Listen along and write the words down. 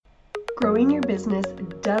Growing your business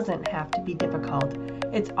doesn't have to be difficult.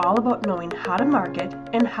 It's all about knowing how to market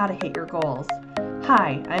and how to hit your goals.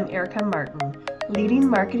 Hi, I'm Erica Martin, leading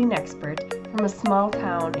marketing expert from a small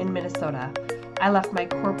town in Minnesota. I left my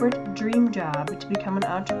corporate dream job to become an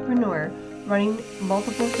entrepreneur running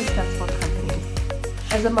multiple successful companies.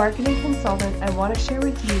 As a marketing consultant, I want to share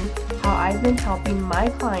with you how I've been helping my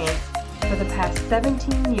clients for the past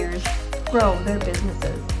 17 years grow their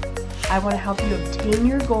businesses. I want to help you obtain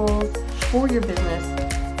your goals for your business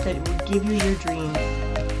that will give you your dreams.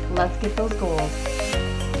 Let's get those goals.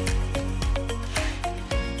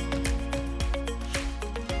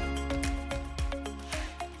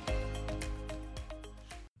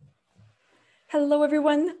 Hello,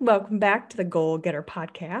 everyone. Welcome back to the Goal Getter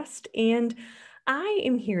podcast. And I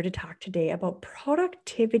am here to talk today about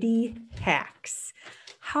productivity hacks.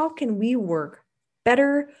 How can we work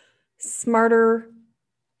better, smarter,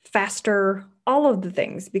 faster, all of the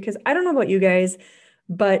things? Because I don't know about you guys,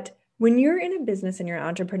 but when you're in a business and you're an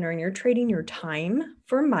entrepreneur and you're trading your time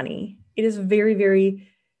for money, it is very, very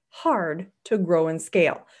hard to grow and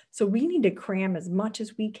scale. So we need to cram as much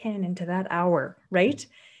as we can into that hour, right?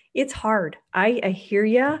 It's hard. I hear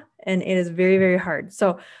you, and it is very, very hard.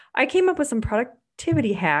 So I came up with some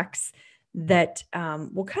productivity hacks that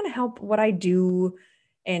will kind of help what I do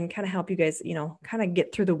and kind of help you guys, kind of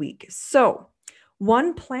get through the week. So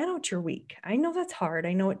one, plan out your week. I know that's hard.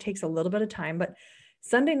 I know it takes a little bit of time, but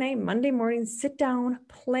Sunday night, Monday morning, sit down,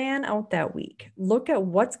 plan out that week. Look at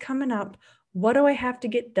what's coming up. What do I have to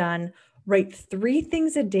get done? Write 3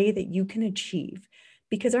 things a day that you can achieve.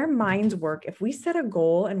 Because our minds work. If we set a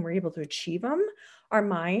goal and we're able to achieve them, our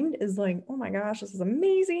mind is like, oh my gosh, this is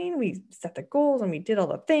amazing. We set the goals and we did all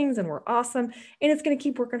the things and we're awesome. And it's going to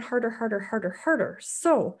keep working harder.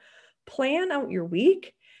 So plan out your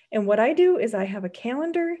week. And what I do is I have a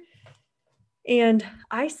calendar and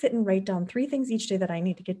I sit and write down 3 things each day that I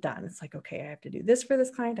need to get done. It's like, okay, I have to do this for this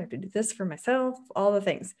client. I have to do this for myself, all the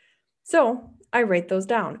things. So I write those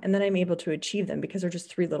down and then I'm able to achieve them because they're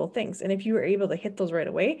just 3 little things. And if you are able to hit those right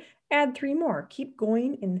away, add 3 more. Keep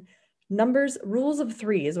going in numbers. Rules of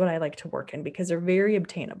 3 is what I like to work in because they're very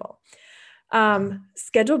obtainable.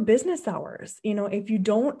 Schedule business hours. If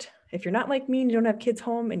you're not like me and you don't have kids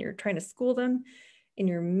home and you're trying to school them and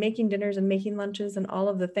you're making dinners and making lunches and all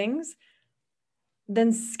of the things,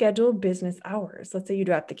 then schedule business hours. Let's say you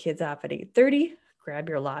drop the kids off at 8:30, grab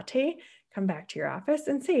your latte, come back to your office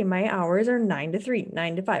and say, my hours are 9 to 3,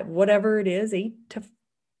 9 to 5, whatever it is, 8 to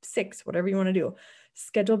 6, whatever you want to do.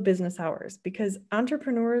 Schedule business hours because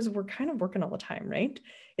entrepreneurs, we're kind of working all the time, right?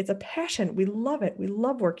 It's a passion. We love it. We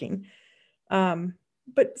love working.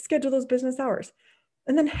 But schedule those business hours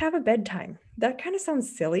and then have a bedtime. That kind of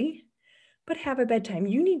sounds silly, but have a bedtime.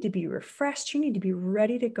 You need to be refreshed. You need to be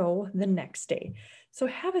ready to go the next day. So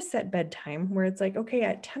have a set bedtime where it's like, okay,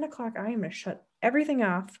 at 10 o'clock, I am going to shut everything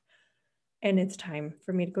off and it's time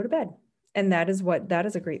for me to go to bed. And that is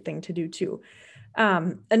a great thing to do too.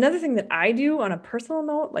 Another thing that I do on a personal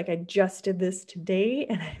note, like I just did this today,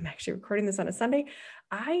 and I'm actually recording this on a Sunday.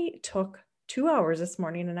 I took 2 hours this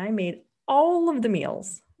morning and I made all of the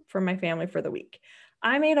meals for my family for the week.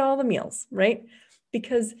 I made all the meals, right?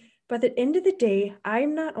 Because by the end of the day, I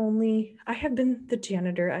have been the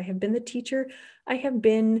janitor, I have been the teacher, I have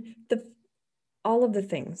been all of the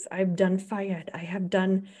things. I've done FIAD,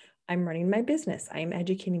 I'm running my business. I'm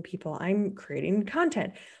educating people. I'm creating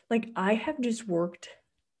content. Like I have just worked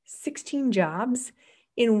 16 jobs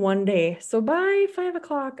in one day. So by 5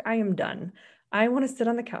 o'clock, I am done. I want to sit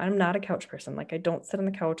on the couch. I'm not a couch person. Like I don't sit on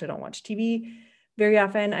the couch. I don't watch TV very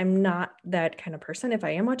often. I'm not that kind of person. If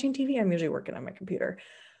I am watching TV, I'm usually working on my computer.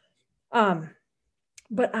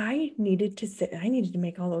 But I needed to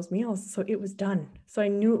make all those meals. So it was done. So I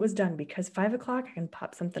knew it was done because 5 o'clock, I can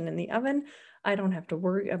pop something in the oven. I don't have to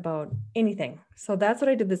worry about anything. So that's what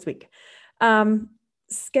I did this week.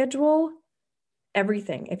 Schedule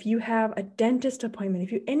everything. If you have a dentist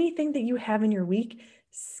appointment, anything that you have in your week,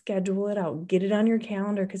 schedule it out, get it on your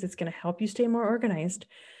calendar because it's going to help you stay more organized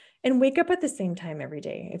and wake up at the same time every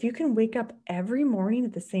day. If you can wake up every morning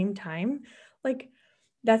at the same time, like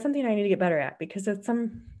that's something I need to get better at because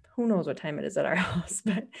who knows what time it is at our house,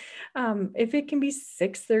 but if it can be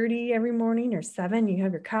 6:30 every morning or 7, you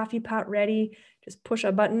have your coffee pot ready, just push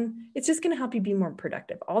a button. It's just going to help you be more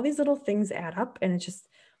productive. All these little things add up and it's just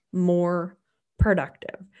more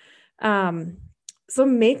productive. So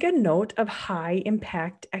make a note of high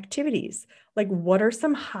impact activities. Like what are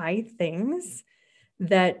some high things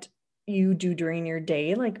that you do during your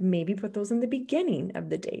day? Like maybe put those in the beginning of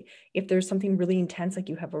the day. If there's something really intense, like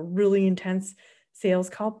you have a really intense sales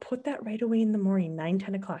call, put that right away in the morning, 9,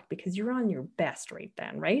 10 o'clock, because you're on your best right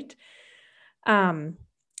then, right? And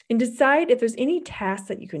decide if there's any tasks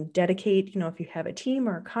that you can dedicate, if you have a team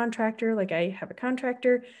or a contractor, like I have a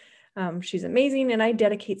contractor, she's amazing. And I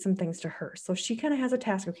dedicate some things to her. So she kind of has a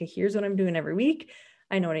task. Okay, here's what I'm doing every week.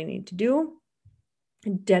 I know what I need to do.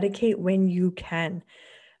 And dedicate when you can.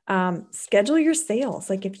 Schedule your sales.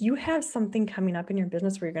 Like if you have something coming up in your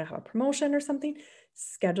business where you're going to have a promotion or something,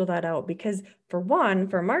 schedule that out, because for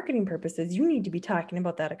marketing purposes, you need to be talking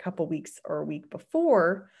about that a couple weeks or a week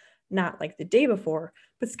before, not like the day before,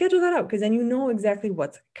 but schedule that out, because then you know exactly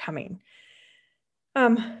what's coming.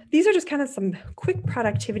 These are just kind of some quick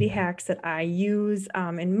productivity hacks that I use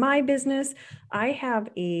in my business. I have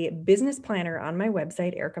a business planner on my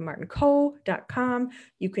website, ericamartinco.com.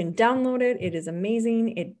 You can download it. It is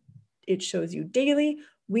amazing. It shows you daily,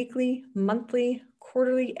 weekly, monthly,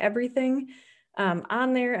 quarterly, everything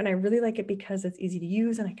on there. And I really like it because it's easy to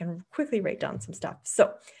use and I can quickly write down some stuff.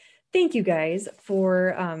 So thank you guys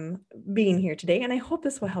for being here today. And I hope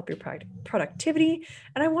this will help your productivity.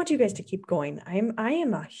 And I want you guys to keep going. I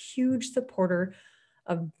am a huge supporter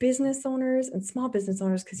of business owners and small business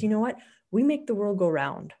owners, because you know what? We make the world go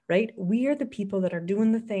round, right? We are the people that are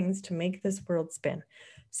doing the things to make this world spin.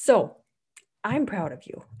 So I'm proud of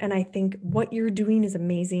you. And I think what you're doing is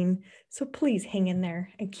amazing. So please hang in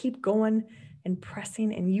there and keep going and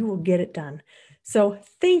pressing, and you will get it done. So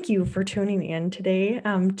thank you for tuning in today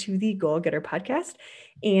to the Goal Getter podcast,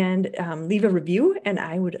 and leave a review, and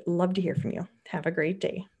I would love to hear from you. Have a great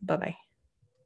day. Bye-bye.